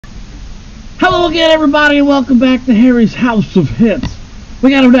Hello again, everybody, and welcome back to Harry's House of Hits. We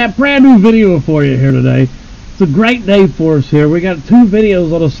got a brand new video for you here today. It's a great day for us here. We got 2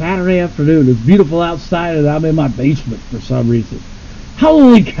 videos on a Saturday afternoon. It's beautiful outside, and I'm in my basement for some reason.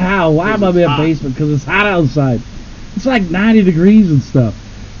 Holy cow, why am I in a basement? Because it's hot outside. It's like 90 degrees and stuff.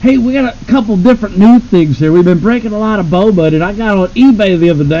 Hey, we got a couple different new things here. We've been breaking a lot of bow mud, and I got on eBay the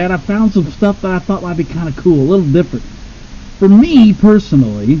other day, and I found some stuff that I thought might be kind of cool, a little different. For me,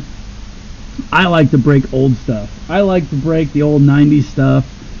 personally, I like to break old stuff. I like to break the old 90s stuff.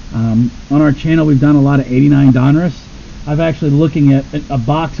 On our channel, we've done a lot of 89 Donruss. I'm actually looking at a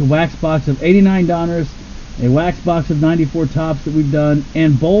wax box of 89 Donruss, a wax box of 94 Topps that we've done,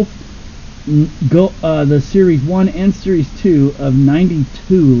 and both the Series 1 and Series 2 of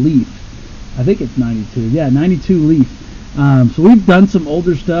 92 Leaf. I think it's 92. Yeah, 92 Leaf. So we've done some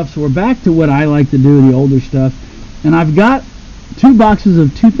older stuff, so we're back to what I like to do, the older stuff. And I've got 2 boxes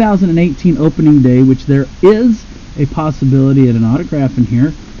of 2018 opening day, which there is a possibility at an autograph in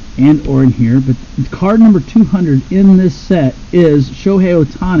here and or in here, but card number 200 in this set is Shohei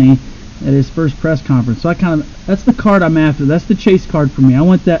Ohtani at his first press conference. So that's the card I'm after. That's the chase card for me. I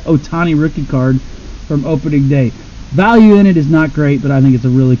want that Ohtani rookie card from opening day. Value in it is not great, but I think it's a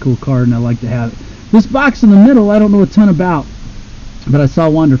really cool card and I like to have it. This box in the middle I don't know a ton about, but I saw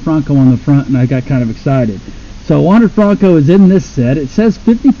Wander Franco on the front and I got kind of excited. So Wander Franco is in this set. It says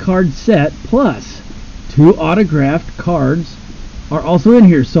 50 card set plus 2 autographed cards are also in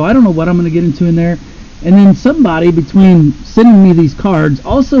here. So I don't know what I'm going to get into in there. And then somebody, between sending me these cards,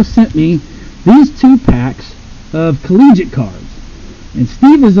 also sent me these 2 packs of collegiate cards. And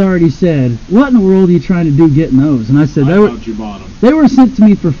Steve has already said, what in the world are you trying to do getting those? And I said, they were sent to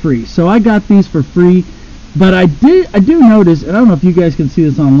me for free. So I got these for free. But I do notice, and I don't know if you guys can see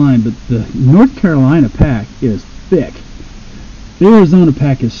this online, but the North Carolina pack is thick. The Arizona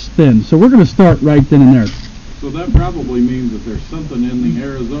pack is thin. So we're going to start right then and there. So that probably means that there's something in the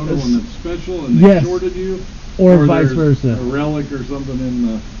Arizona one that's special and they shorted you? Or vice versa. A relic or something in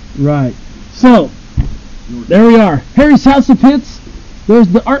the... Right. So, there we are. Harry's House of Hits. There's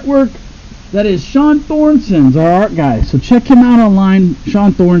the artwork. That is Sean Thornson's our art guy. So check him out online,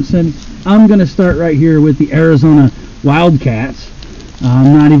 Sean Thornson. I'm going to start right here with the Arizona Wildcats.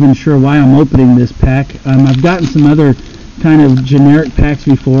 I'm not even sure why I'm opening this pack. I've gotten some other kind of generic packs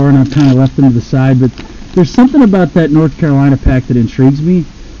before, and I've kind of left them to the side. But there's something about that North Carolina pack that intrigues me.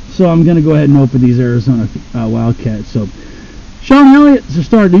 So I'm going to go ahead and open these Arizona Wildcats. So Sean Elliott's a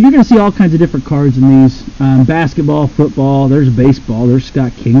starter. You're going to see all kinds of different cards in these. Basketball, football, there's baseball, there's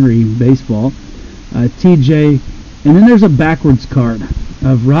Scott Kingery, baseball, TJ, and then there's a backwards card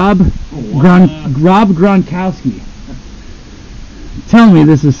of Rob Gronkowski. Tell me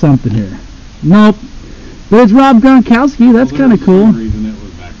this is something here. Nope. But it's Rob Gronkowski. That's kind of cool.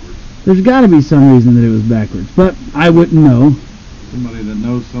 There's got to be some reason that it was backwards, but I wouldn't know. Somebody that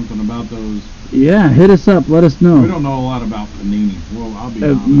knows something about those. Yeah, hit us up. Let us know. We don't know a lot about Panini. Well, I'll be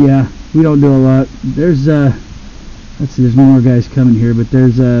honest. Yeah, we don't do a lot. There's let's see, there's more guys coming here, but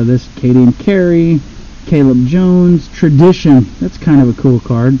there's this Kaden Carey, Caleb Jones, Tradition. That's kind of a cool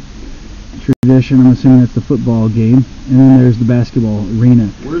card. Tradition. I'm assuming that's the football game, and then there's the basketball arena.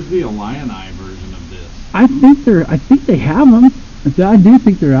 Where's the Illini version of this? I think they have them. I do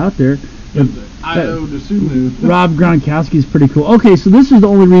think they're out there. Rob Gronkowski is pretty cool. Okay, so this is the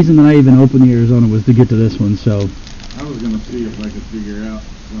only reason that I even opened the Arizona was to get to this one. So I was going to see if I could figure out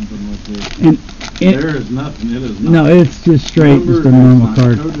something with this. There is nothing. It is nothing. No, it's just straight, just a normal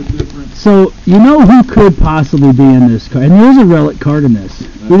card. So you know who could possibly be in this card? And there is a relic card in this.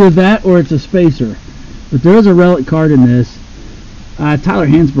 Either that or it's a spacer. But there is a relic card in this. Tyler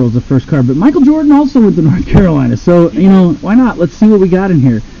Hansbrough is the first card, but Michael Jordan also went to North Carolina. So, you know, why not? Let's see what we got in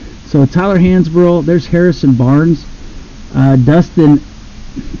here. So Tyler Hansbrough, there's Harrison Barnes, Dustin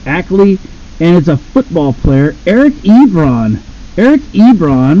Ackley, and it's a football player, Eric Ebron. Eric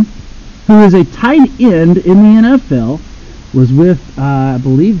Ebron, who is a tight end in the NFL, was with, I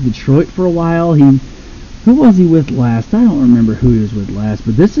believe, Detroit for a while. Who was he with last? I don't remember who he was with last,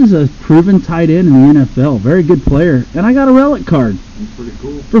 but this is a proven tight end in the NFL. Very good player. And I got a relic card. That's pretty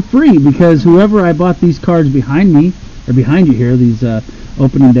cool. For free, because whoever I bought these cards behind me, or behind you here, these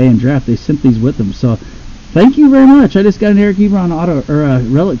opening day and draft, they sent these with them. So thank you very much. I just got an Eric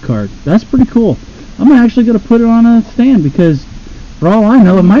Ebron relic card. That's pretty cool. I'm actually going to put it on a stand because, for all I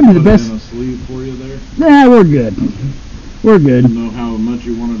know, it might be the best. In a sleeve for you there? Nah, we're good. Okay. We're good. I don't know how much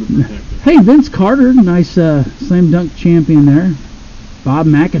you wanted to protect it. Hey, Vince Carter, nice slam dunk champion there. Bob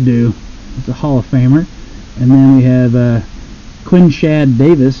McAdoo, that's a Hall of Famer. And then we have Quinshad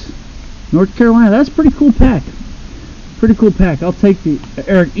Davis, North Carolina. That's a pretty cool pack. Pretty cool pack. I'll take the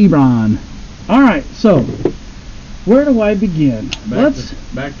Eric Ebron. All right, so where do I begin?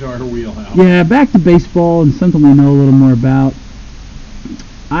 Back to our wheelhouse. Yeah, back to baseball and something we know a little more about.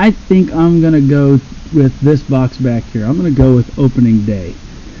 I think I'm going to go with this box back here. I'm going to go with opening day.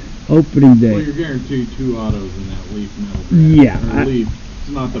 Opening day. Well, you're guaranteed 2 autos in that Leaf metal draft. Yeah. Leaf. It's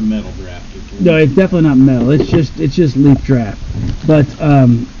not the metal draft. No, it's definitely not metal. It's just Leaf draft. But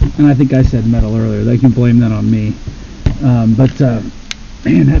and I think I said metal earlier. They can blame that on me.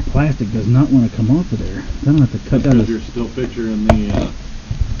 Man, that plastic does not want to come off of there. I don't have to cut that. Because you're still picturing the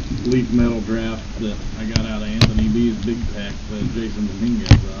Leaf metal draft that I got out of Anthony B's Big Pack, the Jason Dominguez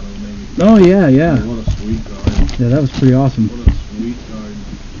auto, maybe. Oh yeah, yeah. Oh, what a sweet card. Yeah, that was pretty awesome. What a sweet card.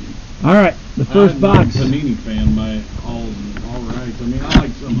 All right, the first box. I'm a Panini fan by all rights. I mean, I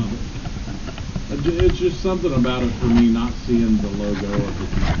like some of it. It's just something about it for me not seeing the logo of the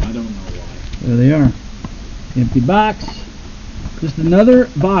team. I don't know why. There they are. Empty box. Just another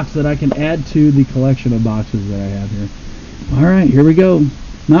box that I can add to the collection of boxes that I have here. All right, here we go.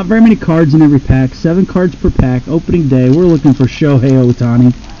 Not very many cards in every pack. 7 cards per pack. Opening day. We're looking for Shohei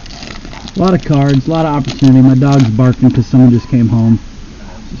Ohtani. A lot of cards, a lot of opportunity. My dog's barking because someone just came home.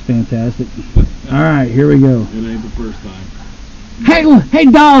 This is fantastic. All right, here we go. It ain't the first time. Hey,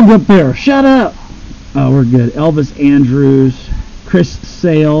 dog up there, shut up. Oh, we're good. Elvis Andrus, Chris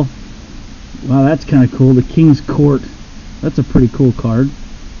Sale. Wow, that's kind of cool. The King's Court. That's a pretty cool card.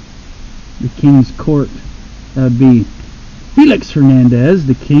 The King's Court. That would be Felix Hernandez,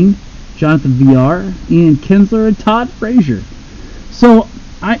 the King, Jonathan VR, Ian Kinsler, and Todd Frazier. So,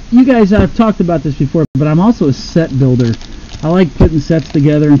 you guys have talked about this before, but I'm also a set builder. I like putting sets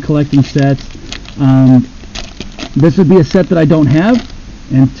together and collecting sets. This would be a set that I don't have,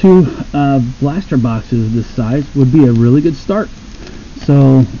 and 2 blaster boxes this size would be a really good start.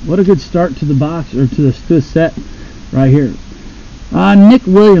 So, what a good start to the box, or to the set right here. Nick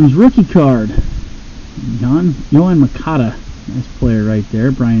Williams, rookie card. Yohan Makata, nice player right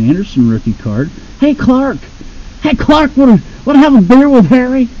there. Brian Anderson, rookie card. Hey Clark, want to have a beer with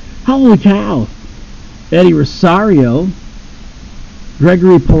Harry? Holy cow! Eddie Rosario,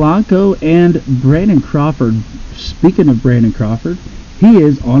 Gregory Polanco, and Brandon Crawford. Speaking of Brandon Crawford, he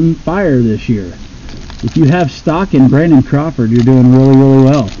is on fire this year. If you have stock in Brandon Crawford, you're doing really, really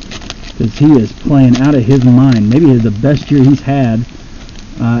well, because he is playing out of his mind. Maybe it's the best year he's had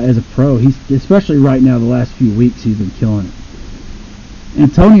as a pro. He's, especially right now, the last few weeks, he's been killing it.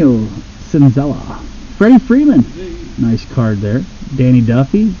 Antonio Cinzella, Freddie Freeman, nice card there. Danny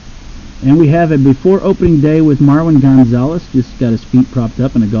Duffy, and we have a before opening day with Marwin Gonzalez, just got his feet propped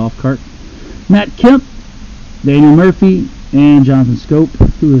up in a golf cart. Matt Kemp, Daniel Murphy, and Jonathan Scope,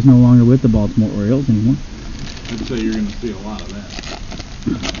 who is no longer with the Baltimore Orioles anymore. I'd say you're going to see a lot of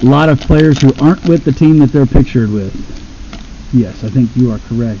that. A lot of players who aren't with the team that they're pictured with. Yes, I think you are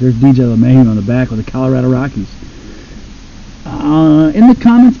correct. There's DJ LeMahieu on the back with the Colorado Rockies. In the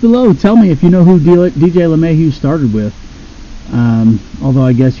comments below, tell me if you know who DJ LeMahieu started with. Although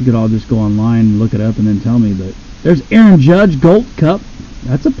I guess you could all just go online and look it up and then tell me. But there's Aaron Judge, Gold Cup.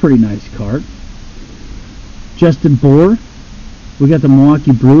 That's a pretty nice card. Justin Bour. We got the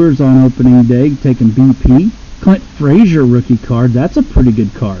Milwaukee Brewers on opening day taking BP. Clint Frazier rookie card. That's a pretty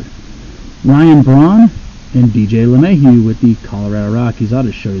good card. Ryan Braun and DJ LeMahieu with the Colorado Rockies. I'll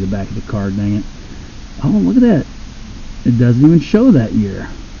just show you the back of the card, dang it. Oh, look at that. It doesn't even show that year.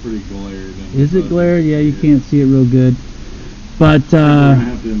 Pretty glared. Is it glared? Yeah, you can't see it real good. But we're going to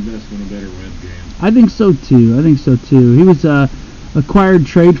have to invest in a better webcam. I think so too. He was acquired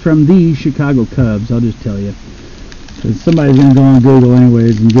trade from the Chicago Cubs, I'll just tell you. Because somebody's going to go on Google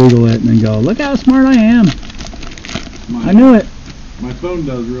anyways and Google it and then go, look how smart I am. I knew it. My phone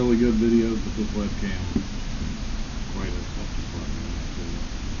does really good videos, but this webcam is quite a tough.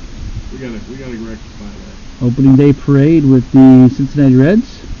 We gotta rectify that. Opening day parade with the Cincinnati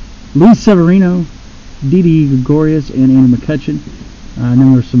Reds. Luis Severino, Didi Gregorius, and Andy McCutchen. And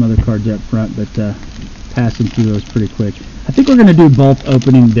then there's some other cards up front, but passing through those pretty quick. I think we're going to do both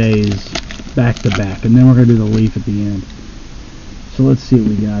opening days back to back, and then we're going to do the Leaf at the end. So let's see what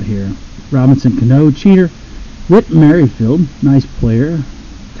we got here. Robinson Cano, cheater. Whit Merrifield, nice player.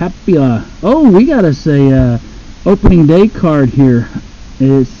 Tapia. Oh, we got us a opening day card here.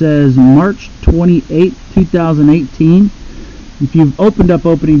 It says March 28, 2018. If you've opened up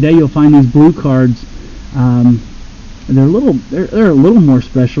opening day, you'll find these blue cards. They're a little more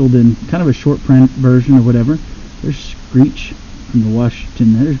special than kind of a short print version or whatever. There's Screech from the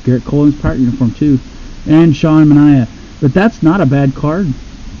Washington. There's Garrett Cole in his Pirate uniform too, and Sean Manaea. But that's not a bad card.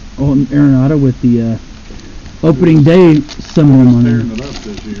 Oh, Arenado with the opening day symbol on there.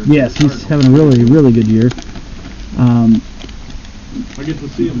 Yes, he's having a really, really good year. I get to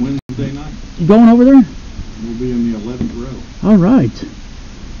see him Wednesday Tuesday night. You going over there? We'll be in the 11th row. All right.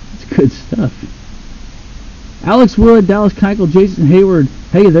 That's good stuff. Alex Wood, Dallas Keuchel, Jason Hayward.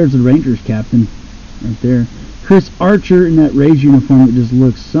 Hey, there's the Rangers captain right there. Chris Archer in that Rays uniform that just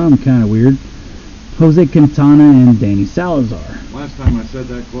looks some kind of weird. Jose Quintana and Danny Salazar. Last time I said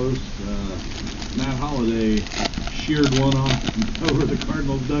that close, Matt Holliday sheared one off over the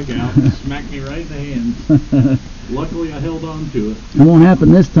Cardinals dugout and smacked me right in the hands. Luckily, I held on to it. It won't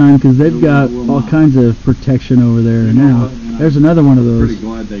happen this time because they've It got will all not. kinds of protection over there You know now. what? And There's I'm another one of those. Pretty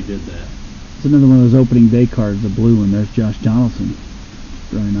glad they did that. It's another one of those opening day cards, the blue one. There's Josh Donaldson.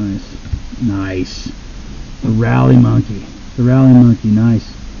 Really nice. Nice. The Rally Monkey. The Rally Monkey, nice.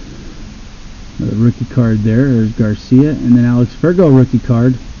 Another rookie card there. There's Garcia. And then Alex Fergo rookie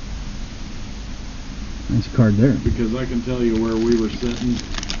card. Nice card there. Because I can tell you where we were sitting,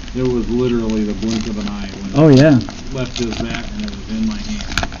 it was literally the blink of an eye when Oh, yeah. I left his bat and it was in my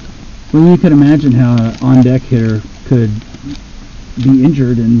hand. Well, you can imagine how an on-deck hitter could be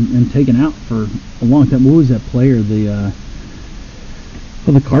injured and taken out for a long time. What was that player? The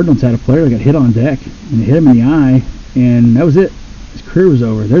Cardinals had a player that got hit on deck and it hit him in the eye, and that was it. His career was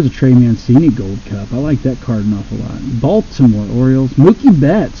over. There's a Trey Mancini Gold Cup. I like that card an awful lot. Baltimore Orioles. Mookie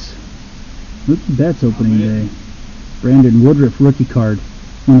Betts. Mookie Betts opening day. Brandon Woodruff rookie card.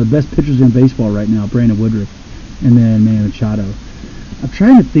 One of the best pitchers in baseball right now, Brandon Woodruff. And then Manny Machado. I'm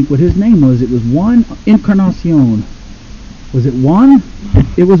trying to think what his name was. It was Juan Encarnacion. Was it Juan?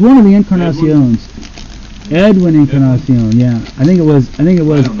 It was one of the Encarnacions. Edwin Encarnacion. Yeah, I think it was I don't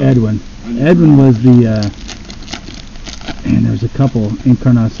know. Edwin. I just Edwin know. was the. And there's a couple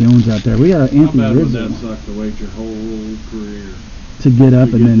Encarnacions out there. We got How Anthony bad would Rizzo that suck to wait your whole career to get up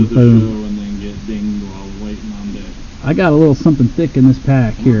to and get then to the boom. show and then get dinged while waiting on deck? I got a little something thick in this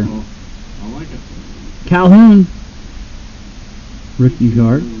pack here. Uh-oh. I like it. Calhoun, rookie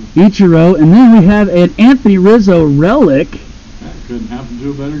card. Ichiro, and then we have an Anthony Rizzo relic. That couldn't happen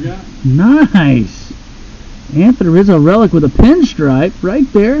to a better guy. Nice. Anthony Rizzo relic with a pinstripe right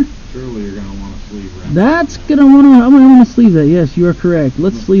there. Surely you're going to want to sleeve wrap. That's gonna I'm gonna want to sleeve that. Yes, you are correct.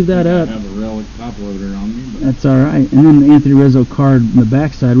 Let's sleeve that I up. have a relic top loader on me, but That's all right. And then the Anthony Rizzo card on the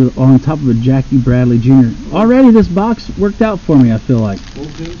backside with on top of a Jackie Bradley Jr. Already this box worked out for me, I feel like. full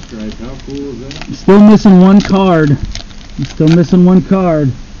pinstripe. How cool is that? Still missing one card. Still missing one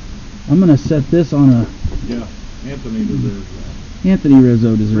card. I'm gonna set this on a Yeah, Anthony deserves that. Anthony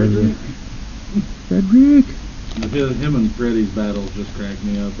Rizzo deserves it. Frederick. Him and Freddie's battles just cracked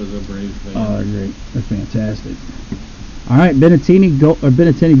me up as a Braves fan. Oh, they're great. They're fantastic. All right,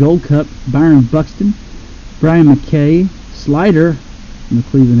 Benettini Gold Cup, Byron Buxton, Brian McKay, Slider from the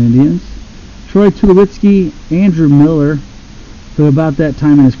Cleveland Indians, Troy Tulowitzki, Andrew Miller, who about that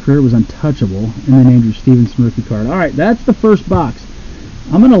time in his career was untouchable, and then Andrew Stevenson rookie card. All right, that's the first box.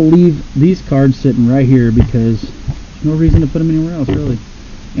 I'm going to leave these cards sitting right here because there's no reason to put them anywhere else, really.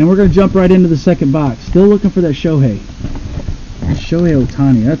 And we're going to jump right into the second box. Still looking for that Shohei. Shohei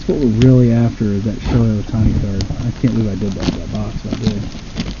Ohtani. That's what we're really after, is that Shohei Ohtani card. I can't believe I did that to that box. I did.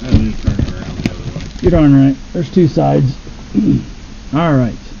 I just turned around the other way. You're darn right. There's two sides. All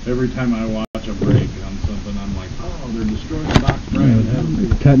right. Every time I watch a break on something, I'm like, oh, they're destroying the box brand.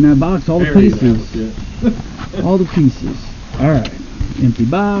 They're cutting that box, all the Bury that pieces. shit. All the pieces. All right. Empty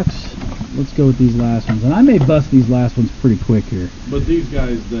box. Let's go with these last ones. And I may bust these last ones pretty quick here. But these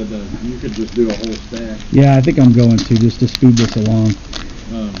guys that you could just do a whole stack. Yeah, I think I'm going to, just to speed this along.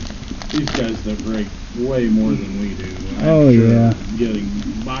 These guys that break way more than we do. I'm Oh, sure yeah. Getting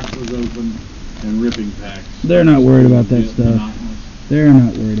boxes open and ripping packs. They're not worried about that Get stuff. monotonous. They're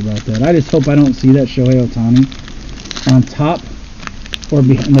not worried about that. I just hope I don't see that Shohei Ohtani on top or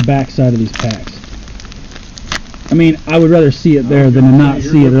behind the back side of these packs. I mean, I would rather see it there than to not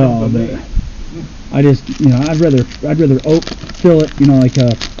You're see it at looking all. for But me. I just, I'd rather fill it,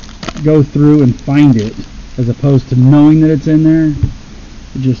 like go through and find it, as opposed to knowing that it's in there.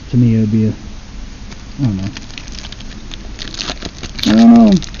 It just, to me, it would be I don't know.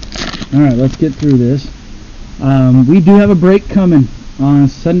 All right, let's get through this. We do have a break coming on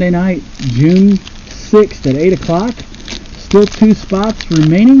Sunday night, June 6th at 8 o'clock. Still 2 spots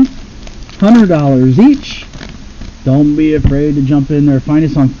remaining, $100 each. Don't be afraid to jump in there. Find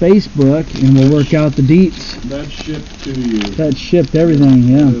us on Facebook, and we'll work out the deets. That's shipped to you. That shipped everything,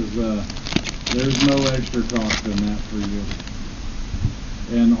 yeah. There's no extra cost in that for you.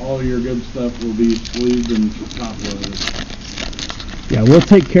 And all your good stuff will be sleeved and top loaded. Yeah, we'll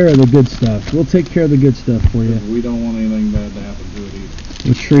take care of the good stuff. We'll take care of the good stuff for you. We don't want anything bad to happen to it either.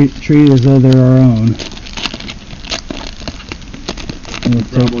 We'll treat it as though they're our own. And we'll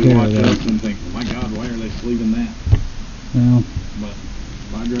take Probably care watch of us that. and think, my God, why are they sleeving that? Well, But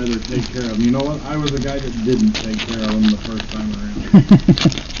I'd rather take care of them. You know what? I was the guy that didn't take care of them the first time around.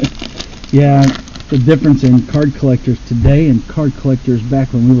 Yeah, the difference in card collectors today and card collectors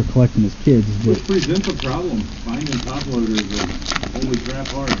back when we were collecting as kids is Which just presents a problem. Finding top loaders is holy crap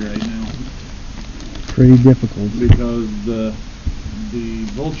hard right now. pretty difficult. Because the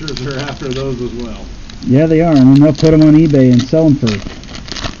vultures are after those as well. Yeah, they are, and then they'll put them on eBay and sell them for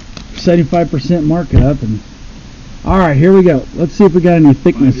 75% markup. And all right, here we go. Let's see if we got any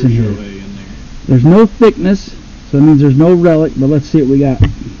thickness in here. There's no thickness, so that means there's no relic. But let's see what we got. I'm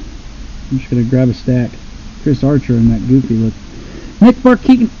just gonna grab a stack. Chris Archer in that goofy look. Nick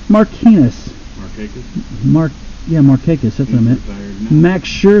Markakis. Markakis. That's what I meant. Max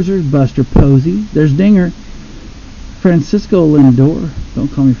Scherzer, Buster Posey. There's Dinger. Francisco Lindor. Don't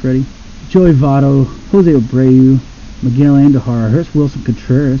call me Freddie. Joey Votto. Jose Abreu. Miguel Andujar. Here's Wilson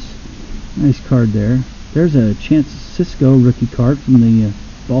Contreras. Nice card there. There's a Chance Cisco rookie card from the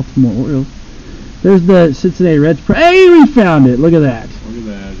Baltimore Orioles. There's the Cincinnati Reds. Hey, we found it. Look at that. Look at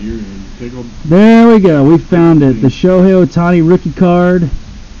that. You're tickled. There we go. We found it. The Shohei Ohtani rookie card.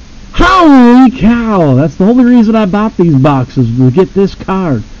 Holy cow! That's the only reason I bought these boxes, to get this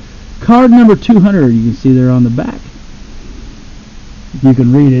card. Card number 200. You can see there on the back. You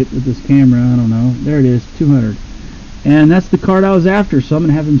can read it with this camera. I don't know. There it is, 200. And that's the card I was after. So I'm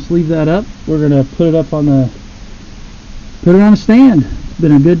gonna have him sleeve that up. We're gonna put it up on the stand. It's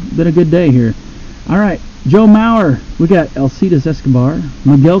been a good day here. All right, Joe Mauer. We got Alcides Escobar,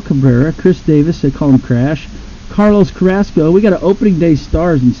 Miguel Cabrera, Chris Davis. They call him Crash. Carlos Carrasco. We got an opening day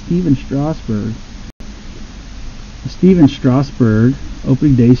stars and Steven Strasburg. Steven Strasburg,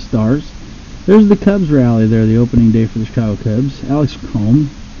 opening day stars. There's the Cubs rally there, the opening day for the Chicago Cubs. Alex Combe,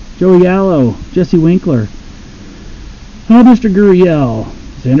 Joey Gallo, Jesse Winkler, Mr. Gurriel,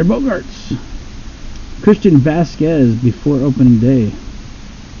 Xander Bogaerts, Christian Vasquez before opening day.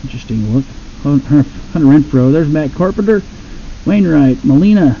 Interesting look. Hunter Renfroe. There's Matt Carpenter, Wainwright,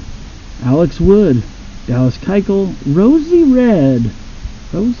 Molina, Alex Wood, Dallas Keuchel, Rosie Red,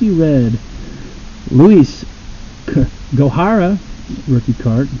 Luis Gohara, rookie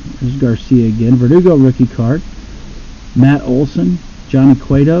card. There's Garcia again. Verdugo rookie card. Matt Olson, Johnny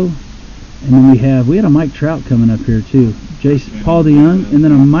Cueto, and then we had a Mike Trout coming up here too. Paul DeYoung, and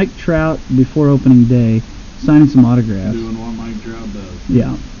then a Mike Trout before opening day, signing some autographs. Doing what Mike Trout does.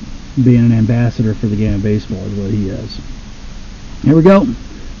 Yeah, being an ambassador for the game of baseball is what he does. Here we go.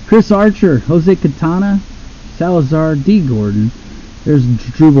 Chris Archer, Jose Quintana, Salazar, D. Gordon. There's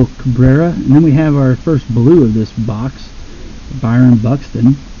Drupal Cabrera, and then we have our first blue of this box, Byron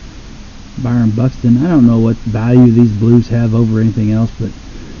Buxton. I don't know what value these blues have over anything else, but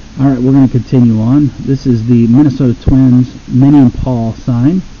all right, we're going to continue on. This is the Minnesota Twins Minnie and Paul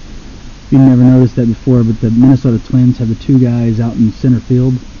sign. You never noticed that before, but the Minnesota Twins have the two guys out in center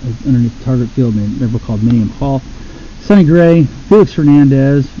field, underneath the target field, and they're called Minnie and Paul. Sonny Gray, Felix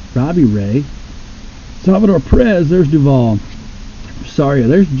Hernandez, Robbie Ray, Salvador Perez. There's Duvall. Rosario.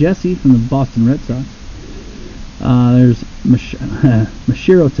 There's Jesse from the Boston Red Sox. There's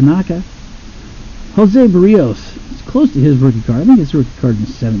Mashiro Tanaka. Jose Barrios. It's close to his rookie card. I think his rookie card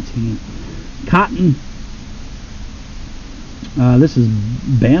is 17. Cotton. This is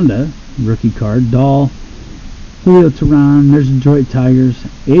Banda rookie card. Dahl. Julio Teheran. There's Detroit Tigers.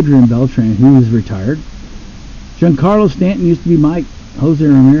 Adrian Beltran, who is retired. Giancarlo Stanton used to be Mike. Jose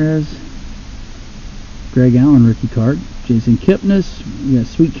Ramirez. Greg Allen rookie card. Jason Kipnis. We got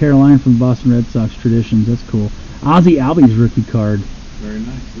Sweet Caroline from Boston Red Sox traditions. That's cool. Ozzie Albies rookie card. Very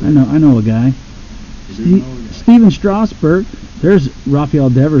nice. I know a guy. Steven Strasburg. There's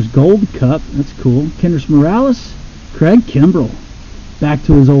Rafael Devers Gold Cup. That's cool. Kendrys Morales. Craig Kimbrell. Back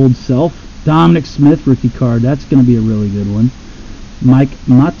to his old self. Dominic Smith rookie card. That's going to be a really good one. Mike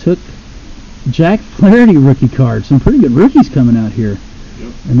Matuk. Jack Flaherty rookie card. Some pretty good rookies coming out here.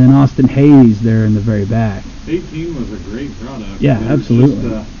 Yep. And then Austin Hayes there in the very back. 18 was a great product. Yeah, absolutely.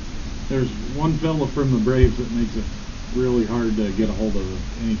 Just, there's one fella from the Braves that makes it really hard to get a hold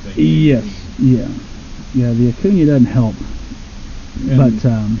of anything. Yes, yeah. The Acuna doesn't help, but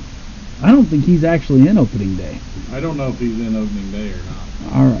I don't think he's actually in opening day. I don't know if he's in opening day or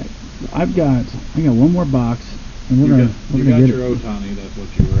not. All right, I got one more box, and we're gonna get your Ohtani. That's what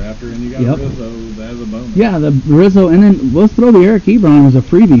you were after, and you got Rizzo as a bonus. Yeah, the Rizzo, and then we'll throw the Eric Ebron as a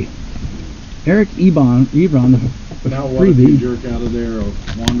freebie. Eric Ebron, the now freebie. What if you jerk out of there a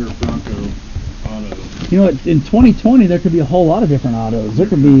Wander Franco auto? You know, in 2020 there could be a whole lot of different autos. There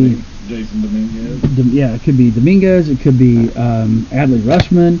could be Jason Dominguez. It could be Dominguez. It could be Adley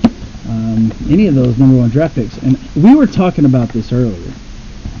Rutschman. Any of those #1 draft picks. And we were talking about this earlier.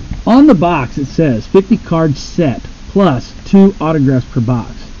 On the box it says 50 card set plus 2 autographs per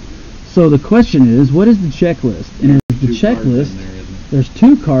box. So the question is, what is the checklist? And the checklist, there's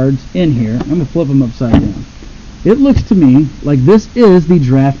 2 cards in here. I'm going to flip them upside down. It looks to me like this is the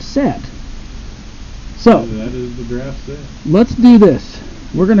draft set. So, that is the draft set. Let's do this.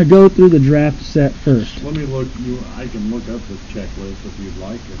 We're going to go through the draft set first. Let me look. I can look up this checklist if you'd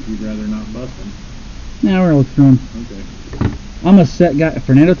like, if you'd rather not bust them. Now we're going to look through them. Okay. I'm a set guy.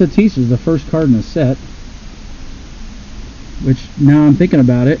 Fernando Tatis is the first card in the set. Which, now I'm thinking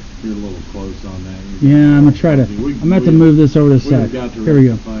about it. You're a little close on that. Yeah, I'm going to try to... I'm going to have to move this over to the set. Here we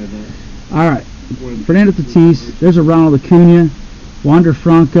go. Alright. Fernando Tatis. There's a Ronald Acuna. Wander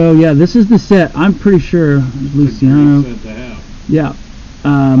Franco. Yeah, this is the set. I'm pretty sure. Luciano. Set to have. Yeah.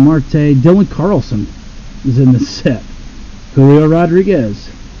 Marte. Dylan Carlson is in this set. Julio Rodriguez.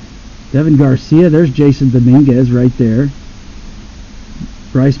 Devin Garcia. There's Jason Dominguez right there.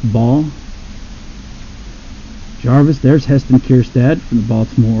 Bryce Ball. Jarvis. There's Heston Kjerstad from the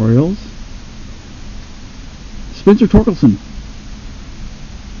Baltimore Orioles. Spencer Torkelson.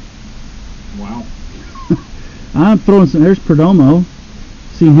 Wow. I'm throwing some. There's Perdomo.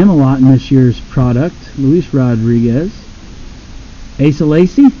 Seen him a lot in this year's product. Luis Rodriguez. Asa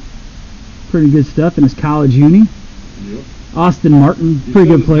Lacy. Pretty good stuff in his college uni. Yep. Austin Martin, pretty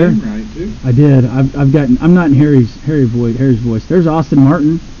good player. Right, too. I did. I'm not in Harry's voice. There's Austin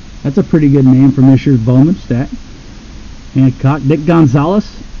Martin. That's a pretty good name from this year's Bowman stack. Hancock, Nick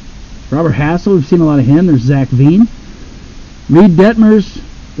Gonzalez, Robert Hassel. We've seen a lot of him. There's Zach Veen, Reed Detmers.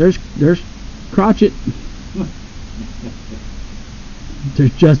 There's Crotchet.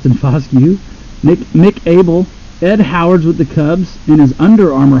 There's Justin Foscue, Mick Abel, Ed Howard's with the Cubs in his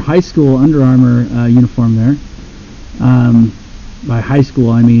Under Armour high school Under Armour uniform there. By high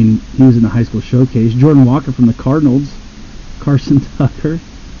school, I mean he was in the high school showcase. Jordan Walker from the Cardinals, Carson Tucker.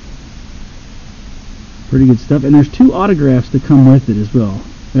 Pretty good stuff. And there's 2 autographs that come with it as well.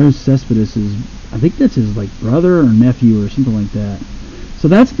 There's Cespedes', I think that's his like brother or nephew or something like that. So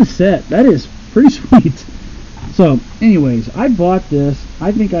that's the set. That is pretty sweet. So, anyways, I bought this.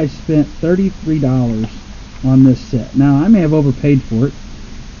 I think I spent $33 on this set. Now, I may have overpaid for it,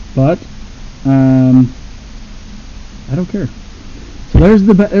 but I don't care. So there's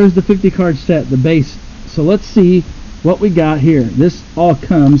the 50 card set, the base. So let's see what we got here. This all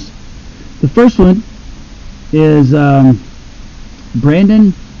comes. The first one is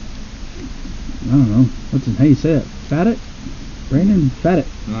Brandon. I don't know how you say it. Fadet? Brandon Fadet.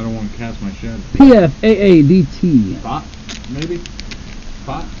 I don't want to cast my shadow. PFAADT. Fott, maybe?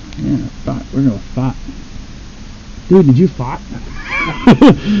 Fott? Yeah, Fott. We're going to Fott. Dude, did you Fott?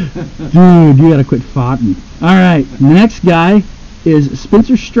 Dude, you got to quit Fotting. Alright, next guy is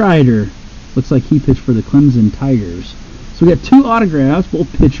Spencer Strider. Looks like he pitched for the Clemson Tigers. So we got 2 autographs,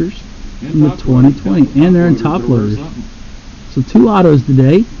 both pitchers from the 2020. And they're in top loaders. So 2 autos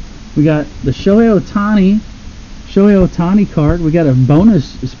today. We got the Shohei Ohtani card. We got a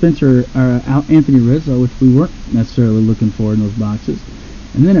bonus Spencer Anthony Rizzo, which we weren't necessarily looking for in those boxes,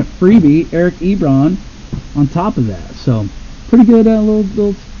 and then a freebie Eric Ebron on top of that. So pretty good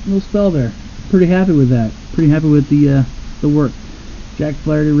little spell there. Pretty happy with that. Pretty happy with the work. Jack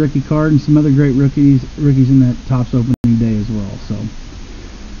Flaherty rookie card and some other great rookies in that Topps opening day as well. So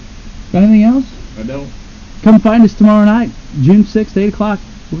got anything else? I don't. Come find us tomorrow night, June 6th, 8 o'clock.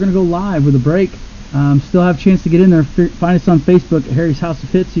 We're going to go live with a break. Still have a chance to get in there. Find us on Facebook at Harry's House of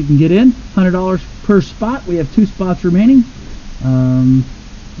Hits. You can get in. $100 per spot. We have 2 spots remaining.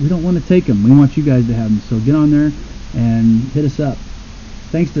 We don't want to take them. We want you guys to have them. So get on there and hit us up.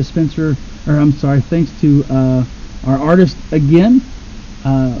 Thanks to thanks to our artist again.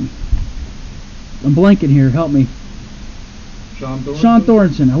 I'm blanking here. Help me. Sean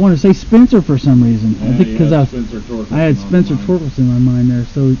Thornton. I want to say Spencer for some reason. Yeah, I think because I had Spencer Torkelson in my mind there.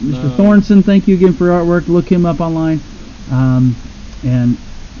 So Mr. Thornton, thank you again for your artwork. Look him up online, and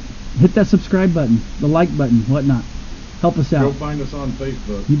hit that subscribe button, the like button, whatnot. Help us out. Go find us on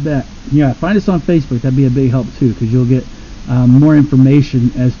Facebook. You bet. Yeah, find us on Facebook. That'd be a big help too, because you'll get more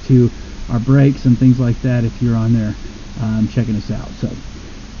information as to our breaks and things like that if you're on there checking us out. So,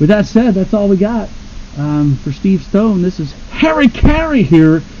 with that said, that's all we got. For Steve Stone, this is Harry Carey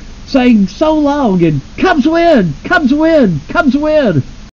here saying so long and Cubs win! Cubs win! Cubs win!